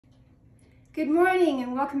Good morning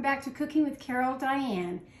and welcome back to Cooking with Carol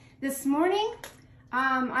Diane. This morning,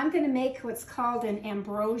 I'm going to make what's called an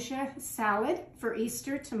ambrosia salad for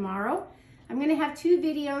Easter tomorrow. I'm going to have two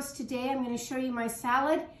videos today. I'm going to show you my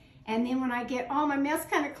salad, and then when I get all my mess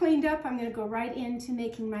kind of cleaned up, I'm going to go right into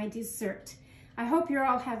making my dessert. I hope you're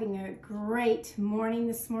all having a great morning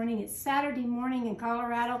this morning. It's Saturday morning in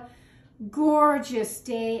Colorado. Gorgeous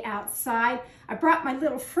day outside. I brought my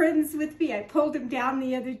little friends with me. I pulled them down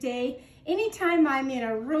the other day. Anytime I'm in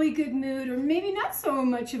a really good mood, or maybe not so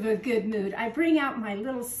much of a good mood, I bring out my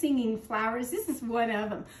little singing flowers. This is one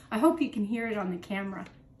of them. I hope you can hear it on the camera.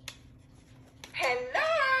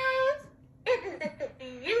 Hello! Isn't this a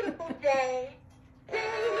beautiful day?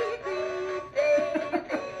 Daisy,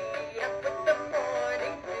 Daisy, up with the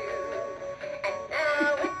morning dew. And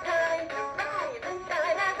now it's time to rise and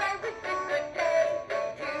shine as I wish a good day to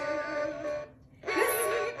you.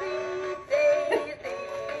 Daisy,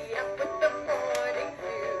 Daisy, up with the morning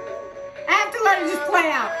dew. I have to let it just play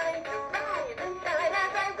out. Time to rise and shine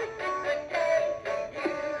as I wish a good day to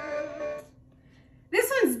you. This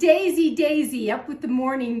one's Daisy, Daisy, up with the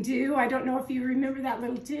morning dew. I don't know if you remember that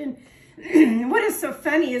little tune. What is so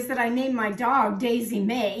funny is that I named my dog Daisy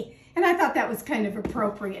May, and I thought that was kind of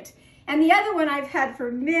appropriate. And the other one I've had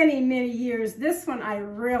for many, many years. This one I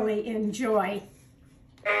really enjoy.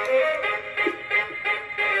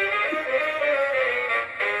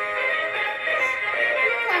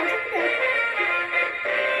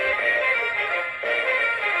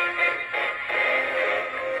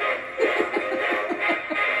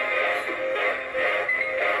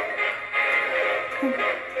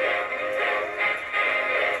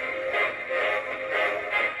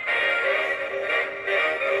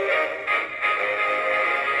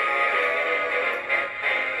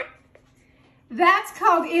 That's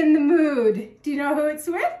called In the Mood. Do you know who it's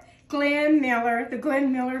with? Glenn Miller, the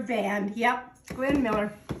Glenn Miller Band. Yep, Glenn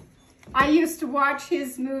Miller. I used to watch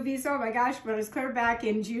his movies, oh my gosh, but it was clear back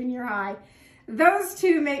in junior high. Those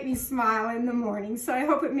two make me smile in the morning, so I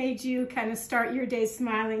hope it made you kind of start your day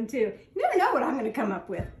smiling too. You never know what I'm gonna come up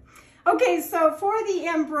with. Okay, so for the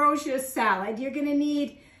ambrosia salad, you're gonna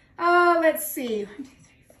need, let's see, 1, 2, 3,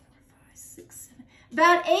 4, 5, 6, 7,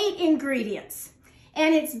 about 8 ingredients.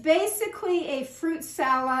 And it's basically a fruit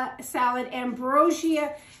salad.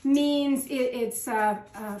 Ambrosia means it's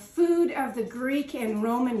food of the Greek and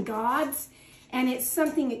Roman gods, and it's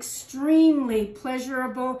something extremely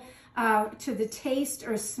pleasurable to the taste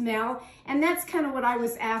or smell. And that's kind of what I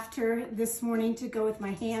was after this morning to go with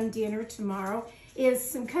my ham dinner tomorrow, is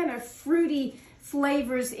some kind of fruity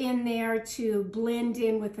flavors in there to blend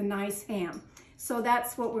in with a nice ham. So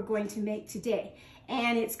that's what we're going to make today.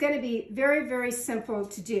 And it's going to be very, very simple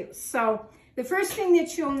to do. So the first thing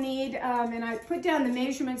that you'll need, and I put down the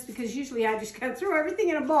measurements because usually I just kind of throw everything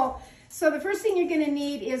in a bowl. So the first thing you're going to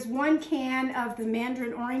need is 1 can of the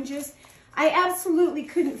mandarin oranges. I absolutely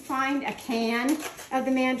couldn't find a can of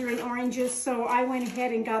the mandarin oranges, so I went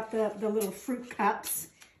ahead and got the little fruit cups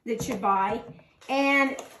that you buy.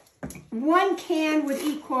 And 1 can would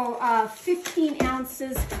equal 15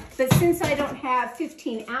 ounces, but since I don't have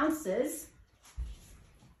 15 ounces,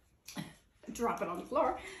 drop it on the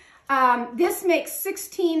floor. This makes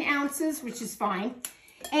 16 ounces, which is fine.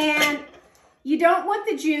 And you don't want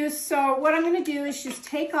the juice, so what I'm going to do is just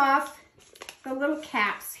take off the little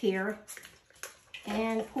caps here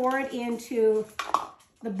and pour it into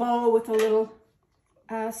the bowl with a little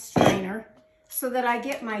strainer so that I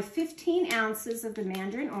get my 15 ounces of the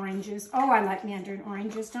mandarin oranges. Oh, I like mandarin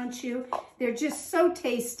oranges, don't you? They're just so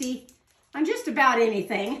tasty on just about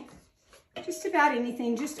anything. Just about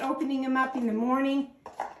anything, just opening them up in the morning,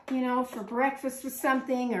 you know, for breakfast with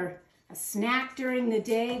something or a snack during the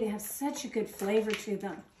day. They have such a good flavor to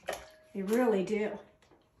them. They really do.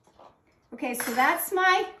 Okay, so that's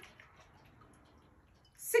my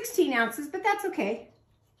 16 ounces, but that's okay.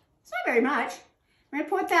 It's not very much. I'm going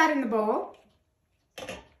to put that in the bowl.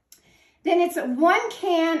 Then it's 1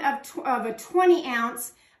 can of a 20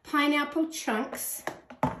 ounce pineapple chunks.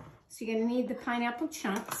 So you're going to need the pineapple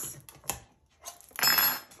chunks.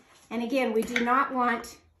 And again, we do not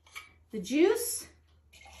want the juice,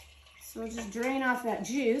 so we'll just drain off that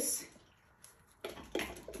juice.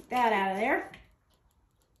 Get that out of there.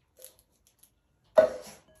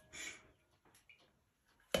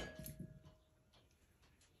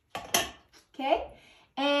 Okay,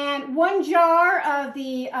 and 1 jar of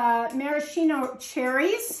the maraschino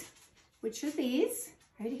cherries, which are these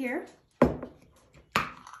right here.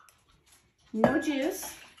 No juice.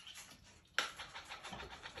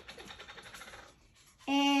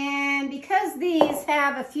 And because these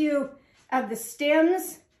have a few of the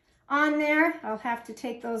stems on there. I'll have to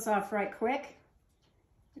take those off right quick,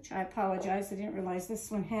 which I apologize. I didn't realize this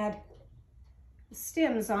one had the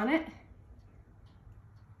stems on it.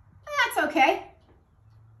 That's okay.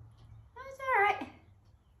 That's all right.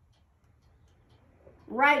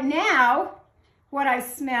 Right now, what I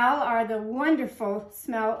smell are the wonderful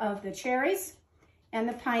smell of the cherries and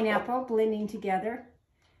the pineapple blending together.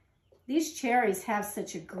 These cherries have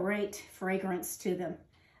such a great fragrance to them.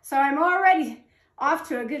 So I'm already off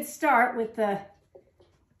to a good start with the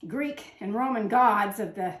Greek and Roman gods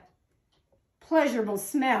of the pleasurable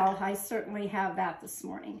smell. I certainly have that this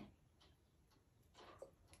morning.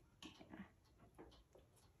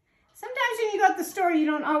 Sometimes when you go to the store, you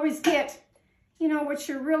don't always get, you know, what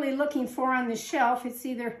you're really looking for on the shelf. It's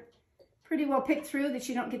either pretty well picked through that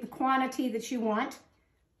you don't get the quantity that you want,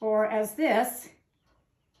 or as this,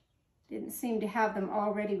 didn't seem to have them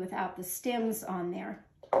already without the stems on there.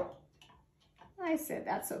 I said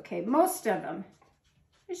that's okay. Most of them,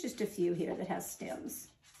 there's just a few here that has stems.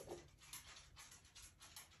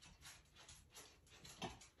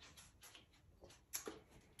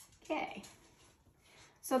 Okay,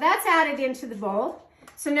 so that's added into the bowl.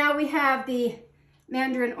 So now we have the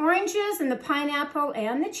mandarin oranges and the pineapple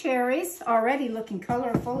and the cherries, already looking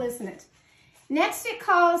colorful, isn't it? Next, it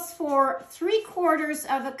calls for 3/4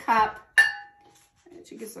 of a cup,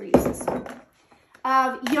 I guess I'll use this one,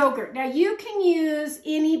 of yogurt. Now, you can use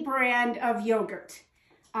any brand of yogurt.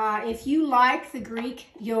 If you like the Greek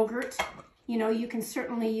yogurt, you know, you can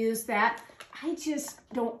certainly use that. I just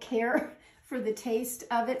don't care for the taste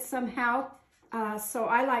of it somehow. So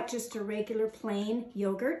I like just a regular plain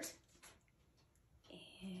yogurt.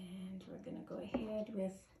 And we're gonna go ahead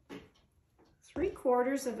with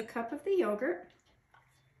 3/4 of a cup of the yogurt.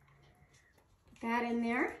 Put that in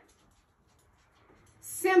there.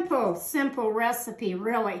 Simple, simple recipe,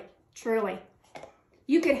 really, truly.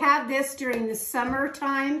 You could have this during the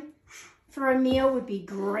summertime for a meal, would be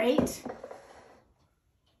great.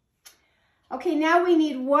 Okay, now we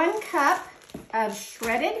need 1 cup of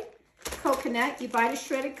shredded coconut. You buy the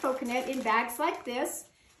shredded coconut in bags like this.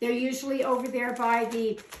 They're usually over there by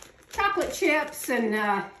the chocolate chips and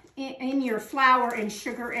in your flour and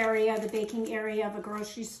sugar area, the baking area of a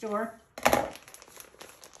grocery store.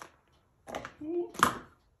 Okay.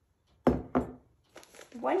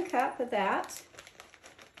 1 cup of that.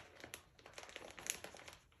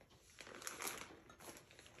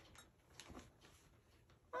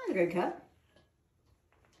 That's a good cup.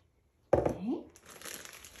 Okay.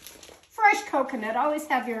 Fresh coconut. Always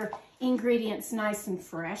have your ingredients nice and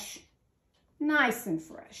fresh. Nice and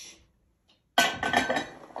fresh.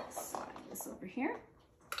 Slide this over here.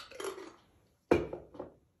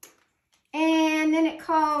 And then it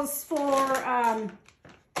calls for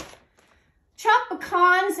chopped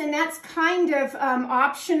pecans, and that's kind of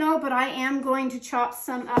optional, but I am going to chop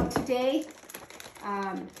some up today.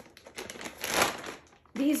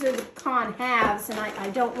 These are the pecan halves, and I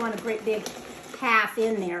don't want a great big half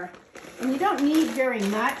in there. And you don't need very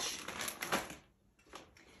much.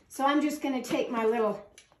 So I'm just going to take my little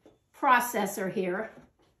processor here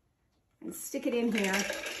and stick it in here.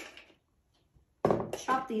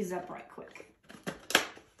 Chop these up right quick.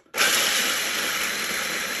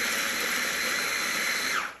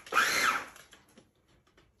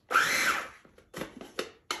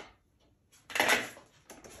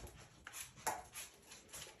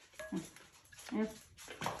 Yeah.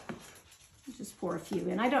 Just pour a few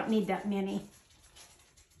in. I don't need that many.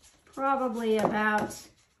 Probably about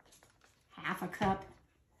half a cup,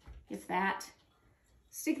 if that.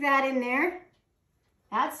 Stick that in there.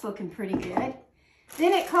 That's looking pretty good.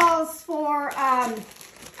 Then it calls for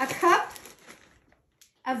a cup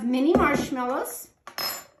of mini marshmallows.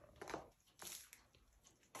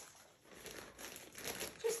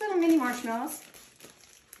 Just little mini marshmallows.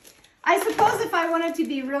 I suppose if I wanted to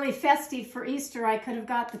be really festive for Easter, I could have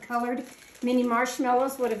got the colored mini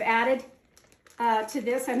marshmallows, would have added to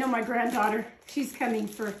this. I know my granddaughter, she's coming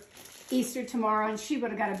for Easter tomorrow, and she would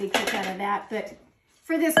have got a big kick out of that. But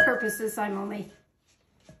for this purposes, I'm only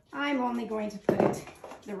going to put it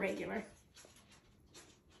the regular.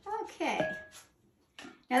 Okay.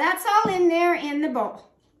 Now that's all in there in the bowl.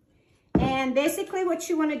 And basically what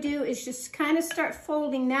you want to do is just kind of start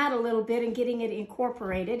folding that a little bit and getting it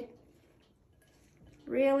incorporated.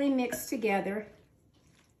 Really mix together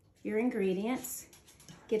your ingredients.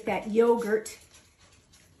 Get that yogurt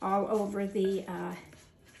all over the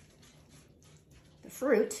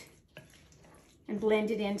fruit and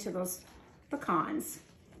blend it into those pecans.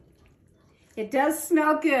 It does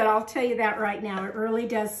smell good, I'll tell you that right now. It really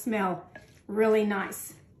does smell really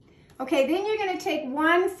nice. Okay, then you're going to take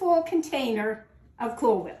 1 full container of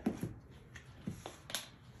Cool Whip.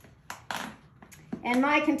 And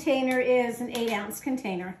my container is an 8-ounce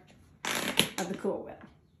container of the Cool Whip.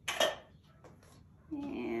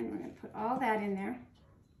 And we're going to put all that in there.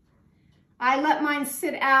 I let mine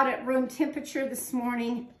sit out at room temperature this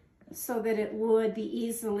morning so that it would be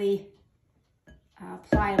easily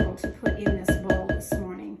pliable to put in this bowl this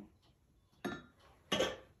morning.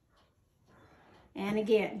 And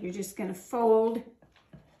again, you're just going to fold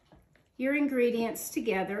your ingredients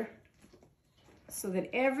together so that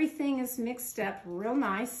everything is mixed up real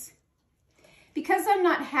nice. Because I'm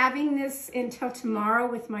not having this until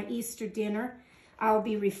tomorrow with my Easter dinner, I'll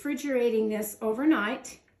be refrigerating this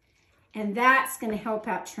overnight, and that's going to help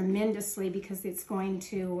out tremendously because it's going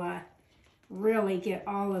to really get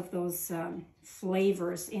all of those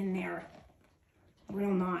flavors in there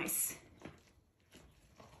real nice.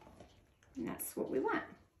 And that's what we want.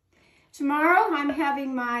 Tomorrow, I'm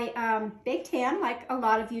having my baked ham, like a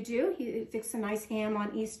lot of you do. You fix a nice ham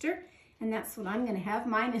on Easter, and that's what I'm going to have.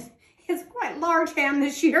 Mine is quite large ham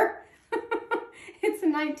this year. It's a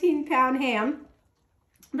 19-pound ham,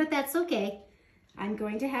 but that's okay. I'm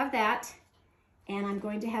going to have that, and I'm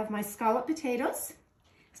going to have my scalloped potatoes.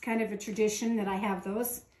 It's kind of a tradition that I have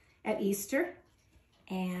those at Easter,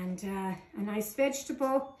 and a nice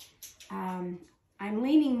vegetable. I'm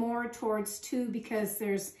leaning more towards 2 because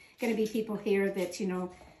there's going to be people here that, you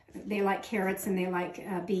know, they like carrots and they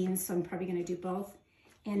like beans, so I'm probably going to do both.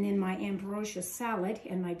 And then my Ambrosia salad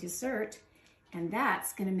and my dessert, and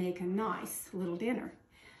that's going to make a nice little dinner.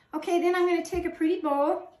 Okay, then I'm going to take a pretty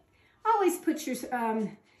bowl. Always put your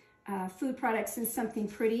food products in something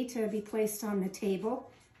pretty to be placed on the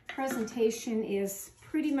table. Presentation is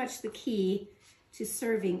pretty much the key to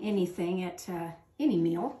serving anything at any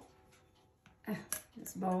meal.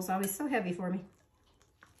 This bowl is always so heavy for me.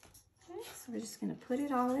 Okay, so we're just going to put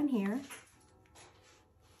it all in here.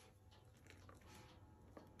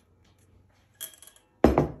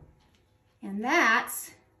 And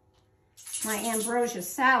that's my Ambrosia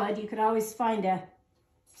salad. You could always find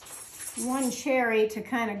one cherry to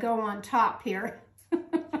kind of go on top here.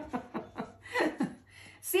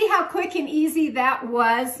 See how quick and easy that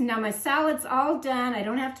was? Now my salad's all done. I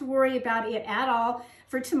don't have to worry about it at all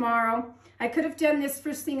for tomorrow. I could have done this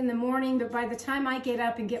first thing in the morning, but by the time I get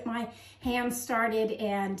up and get my ham started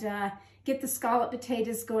and get the scalloped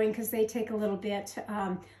potatoes going, because they take a little bit,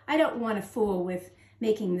 I don't want to fool with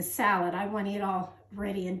making the salad. I want it all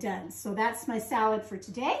ready and done. So that's my salad for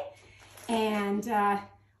today. And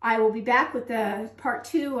I will be back with the part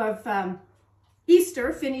 2 of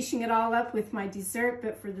Easter, finishing it all up with my dessert.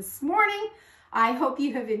 But for this morning, I hope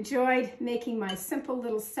you have enjoyed making my simple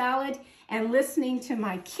little salad and listening to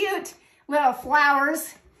my cute little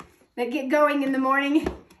flowers that get going in the morning,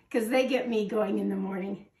 because they get me going in the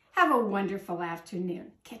morning. Have a wonderful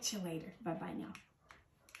afternoon. Catch you later. Bye-bye now.